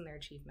graduates on their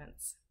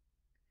achievements.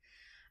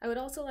 I would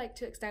also like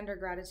to extend our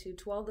gratitude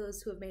to all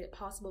those who have made it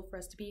possible for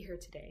us to be here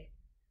today.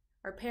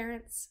 Our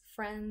parents,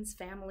 friends,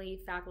 family,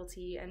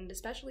 faculty, and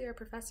especially our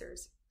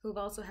professors, who have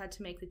also had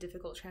to make the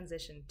difficult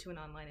transition to an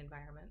online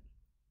environment.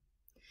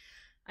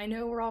 I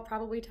know we're all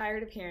probably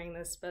tired of hearing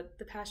this, but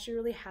the past year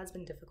really has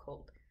been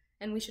difficult,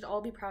 and we should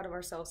all be proud of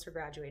ourselves for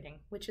graduating,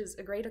 which is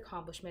a great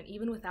accomplishment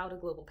even without a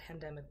global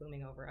pandemic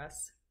looming over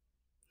us.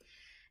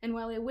 And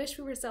while I wish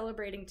we were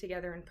celebrating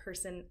together in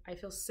person, I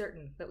feel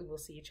certain that we will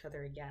see each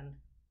other again.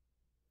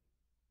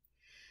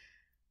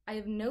 I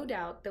have no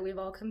doubt that we've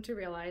all come to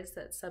realize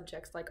that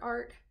subjects like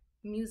art,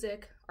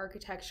 music,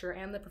 architecture,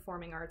 and the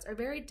performing arts are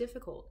very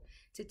difficult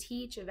to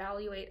teach,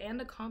 evaluate,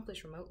 and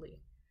accomplish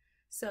remotely.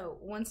 So,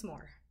 once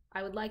more,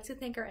 I would like to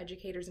thank our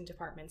educators and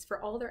departments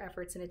for all their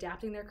efforts in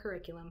adapting their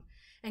curriculum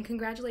and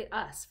congratulate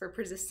us for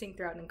persisting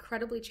throughout an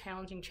incredibly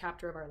challenging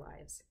chapter of our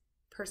lives,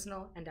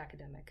 personal and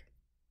academic.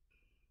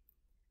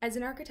 As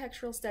an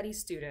architectural studies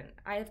student,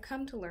 I have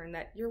come to learn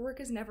that your work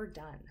is never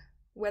done,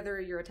 whether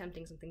you're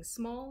attempting something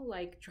small,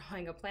 like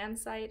drawing a plan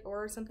site,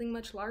 or something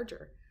much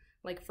larger,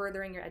 like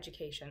furthering your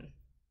education.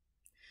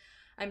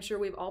 I'm sure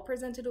we've all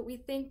presented what we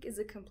think is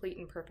a complete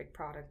and perfect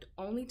product,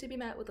 only to be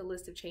met with a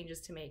list of changes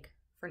to make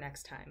for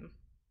next time.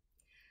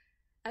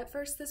 At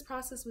first, this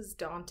process was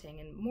daunting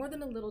and more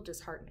than a little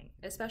disheartening,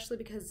 especially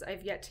because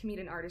I've yet to meet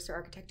an artist or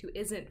architect who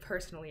isn't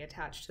personally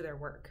attached to their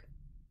work.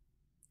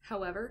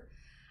 However,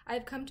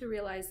 I've come to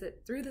realize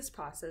that through this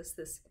process,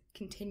 this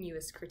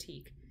continuous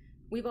critique,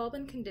 we've all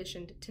been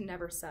conditioned to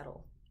never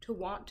settle, to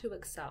want to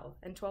excel,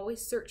 and to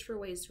always search for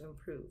ways to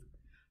improve,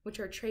 which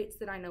are traits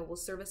that I know will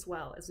serve us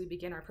well as we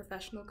begin our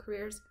professional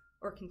careers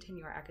or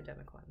continue our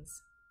academic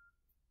ones.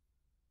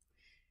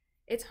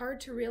 It's hard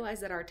to realize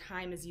that our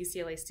time as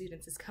UCLA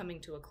students is coming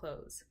to a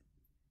close.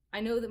 I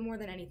know that more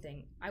than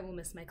anything, I will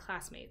miss my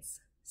classmates,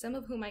 some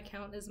of whom I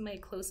count as my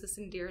closest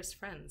and dearest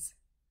friends.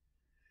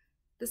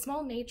 The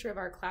small nature of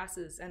our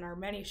classes and our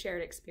many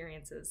shared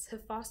experiences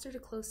have fostered a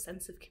close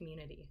sense of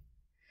community.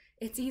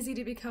 It's easy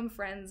to become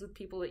friends with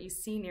people that you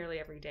see nearly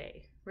every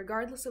day,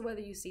 regardless of whether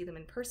you see them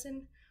in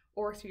person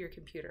or through your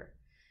computer,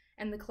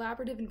 and the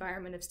collaborative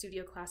environment of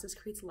studio classes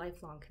creates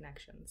lifelong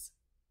connections.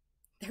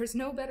 There's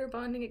no better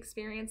bonding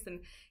experience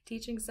than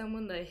teaching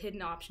someone the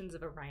hidden options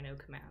of a Rhino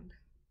command.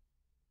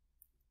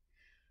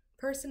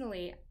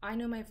 Personally, I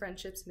know my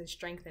friendships have been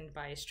strengthened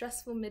by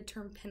stressful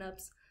midterm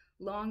pinups,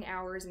 long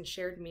hours and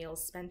shared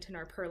meals spent in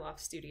our Perloff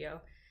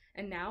studio,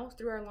 and now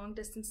through our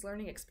long-distance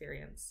learning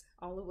experience,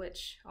 all of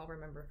which I'll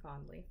remember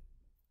fondly.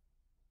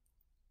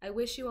 I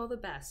wish you all the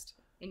best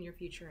in your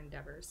future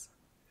endeavors.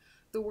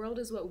 The world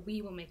is what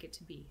we will make it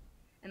to be,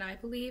 and I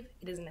believe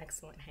it is in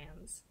excellent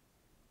hands.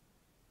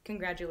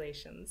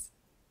 Congratulations.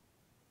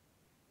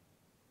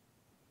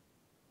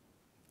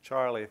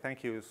 Charlie,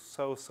 thank you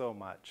so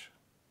much.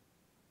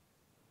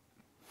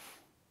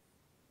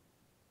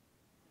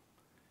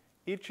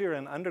 Each year,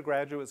 an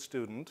undergraduate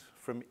student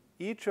from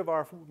each of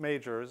our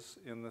majors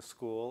in the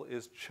school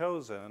is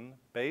chosen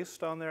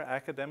based on their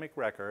academic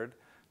record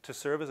to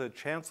serve as a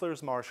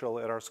Chancellor's Marshal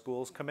at our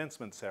school's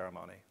commencement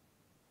ceremony.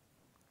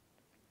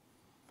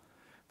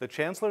 The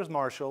Chancellor's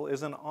Marshal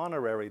is an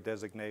honorary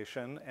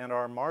designation, and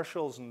our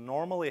marshals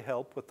normally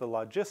help with the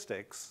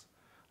logistics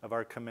of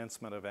our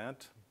commencement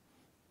event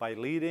by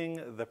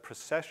leading the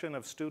procession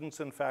of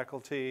students and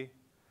faculty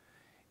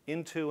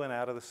into and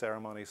out of the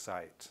ceremony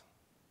site.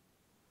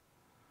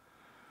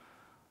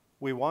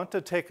 We want to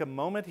take a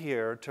moment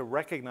here to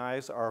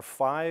recognize our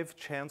 5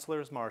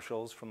 Chancellor's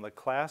Marshals from the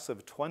class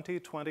of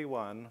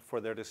 2021 for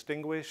their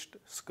distinguished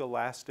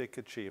scholastic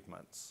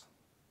achievements.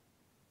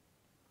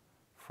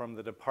 From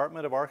the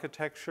Department of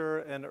Architecture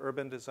and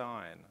Urban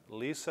Design,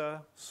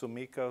 Lisa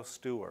Sumiko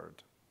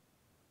Stewart.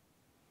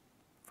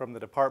 From the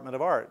Department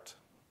of Art,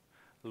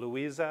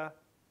 Louisa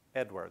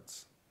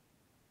Edwards.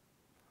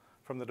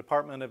 From the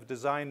Department of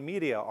Design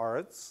Media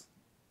Arts,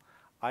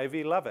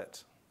 Ivy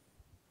Lovett.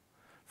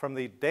 From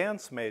the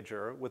dance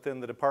major within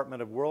the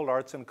Department of World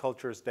Arts and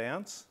Cultures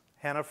Dance,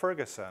 Hannah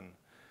Ferguson.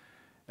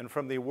 And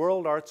from the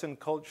World Arts and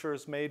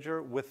Cultures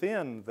major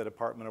within the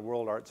Department of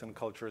World Arts and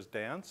Cultures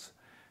Dance,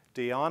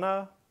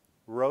 Diana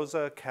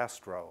Rosa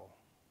Castro.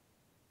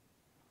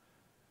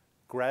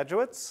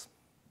 Graduates,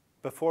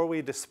 before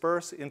we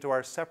disperse into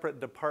our separate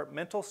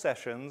departmental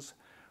sessions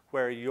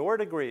where your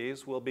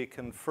degrees will be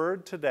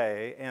conferred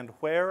today and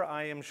where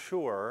I am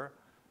sure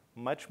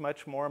much,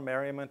 much more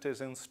merriment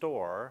is in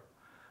store,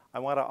 I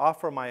want to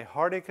offer my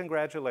hearty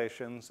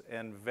congratulations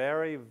and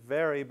very,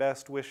 very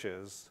best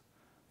wishes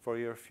for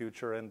your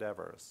future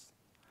endeavors.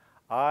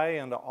 I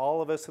and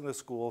all of us in the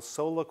school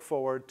so look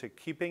forward to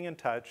keeping in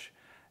touch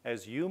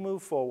as you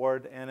move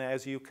forward and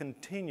as you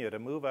continue to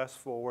move us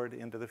forward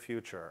into the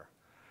future.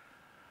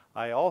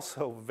 I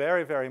also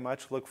very, very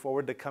much look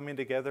forward to coming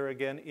together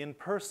again in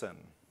person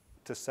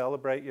to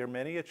celebrate your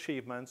many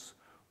achievements,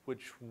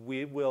 which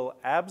we will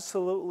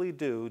absolutely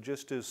do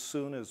just as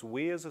soon as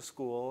we as a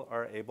school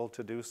are able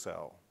to do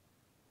so.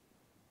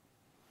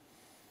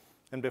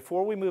 And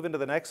before we move into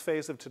the next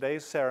phase of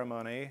today's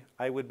ceremony,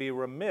 I would be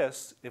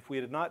remiss if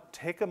we did not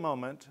take a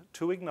moment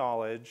to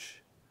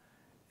acknowledge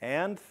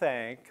and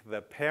thank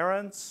the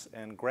parents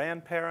and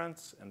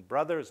grandparents and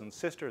brothers and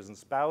sisters and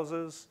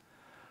spouses,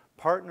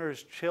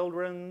 partners,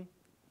 children,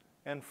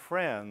 and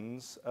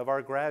friends of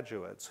our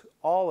graduates,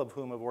 all of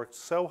whom have worked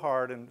so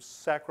hard and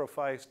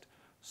sacrificed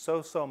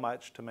so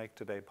much to make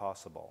today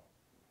possible.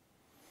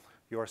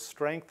 Your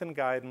strength and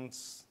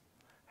guidance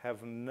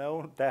have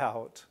no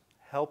doubt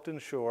helped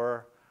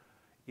ensure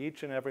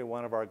each and every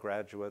one of our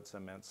graduates'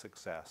 immense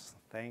success.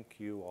 Thank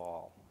you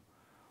all.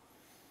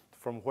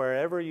 From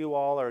wherever you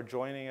all are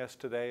joining us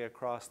today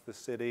across the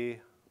city,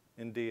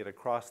 indeed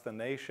across the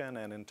nation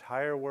and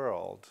entire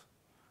world,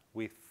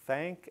 we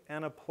thank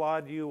and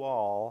applaud you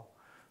all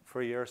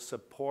for your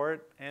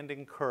support and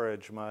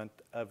encouragement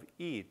of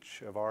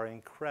each of our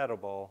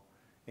incredible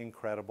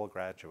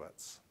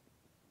graduates.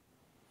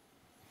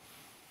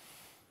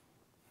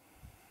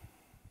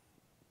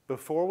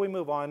 Before we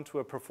move on to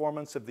a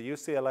performance of the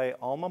UCLA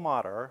alma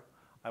mater,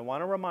 I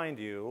want to remind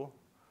you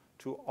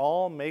to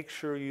all make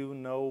sure you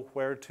know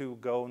where to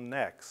go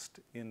next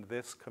in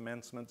this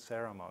commencement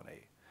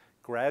ceremony.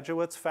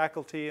 Graduates,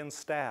 faculty, and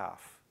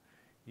staff,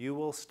 you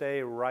will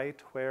stay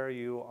right where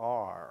you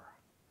are.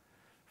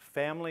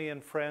 Family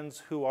and friends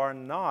who are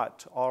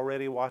not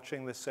already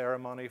watching the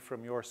ceremony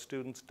from your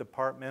student's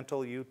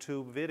departmental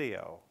YouTube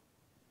video,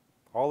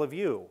 all of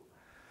you,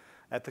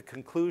 at the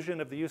conclusion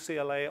of the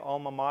UCLA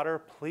alma mater,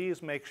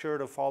 please make sure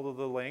to follow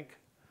the link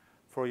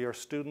for your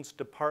student's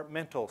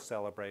departmental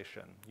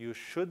celebration. You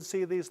should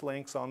see these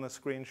links on the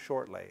screen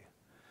shortly.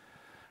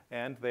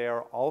 And they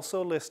are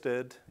also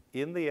listed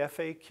in the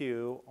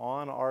FAQ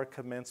on our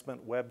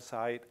commencement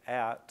website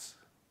at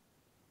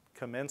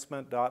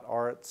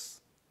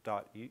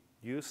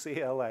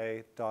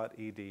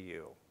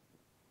commencement.arts.ucla.edu.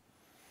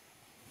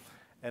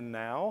 And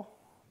now,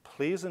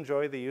 please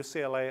enjoy the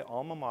UCLA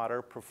alma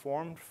mater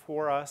performed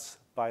for us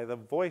by the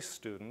voice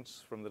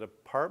students from the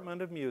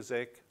Department of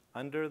Music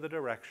under the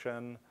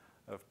direction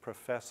of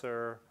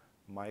Professor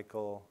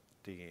Michael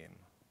Dean.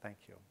 Thank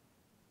you.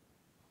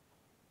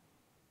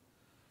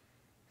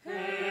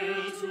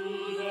 Hail to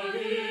the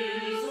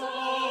hills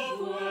of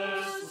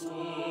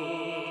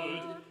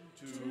Westwood,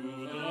 to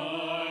the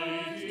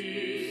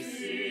mighty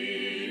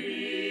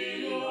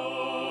sea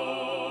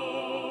below.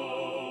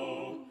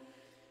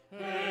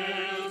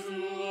 Hail to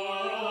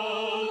our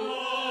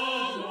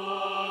alma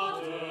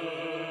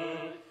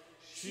mater,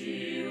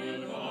 she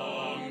will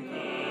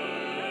conquer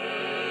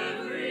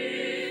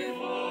every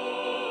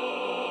foe.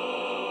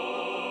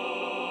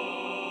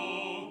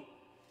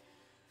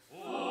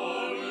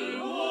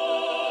 Forward,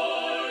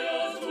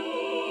 warriors, to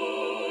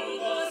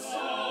the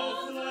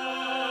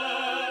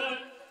southland,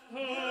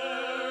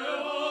 her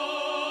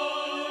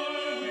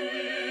honor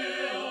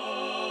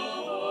we'll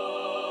uphold.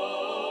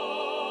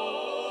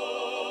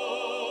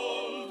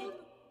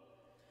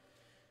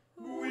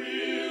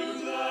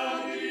 We'll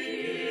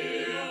gladly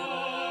give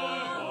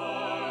our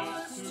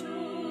hearts to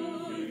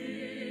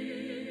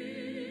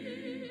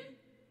thee,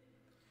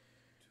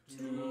 to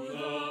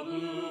the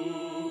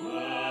blue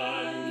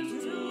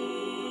and to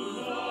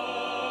the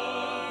gold.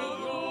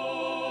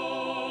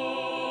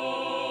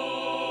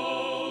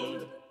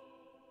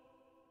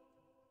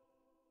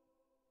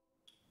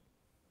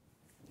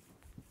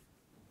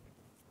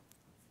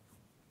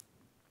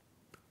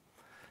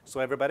 So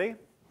everybody,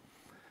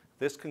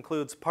 this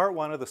concludes part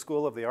one of the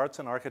School of the Arts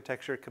and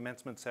Architecture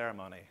commencement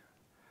ceremony.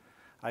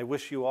 I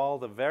wish you all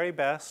the very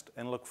best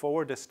and look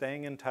forward to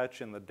staying in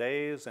touch in the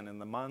days and in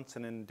the months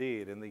and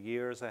indeed in the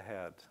years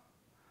ahead.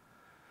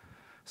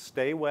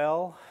 Stay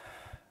well,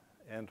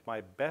 and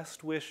my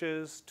best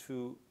wishes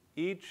to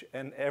each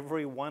and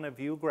every one of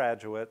you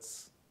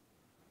graduates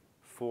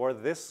for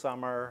this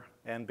summer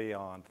and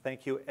beyond.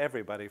 Thank you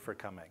everybody for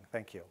coming.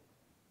 Thank you.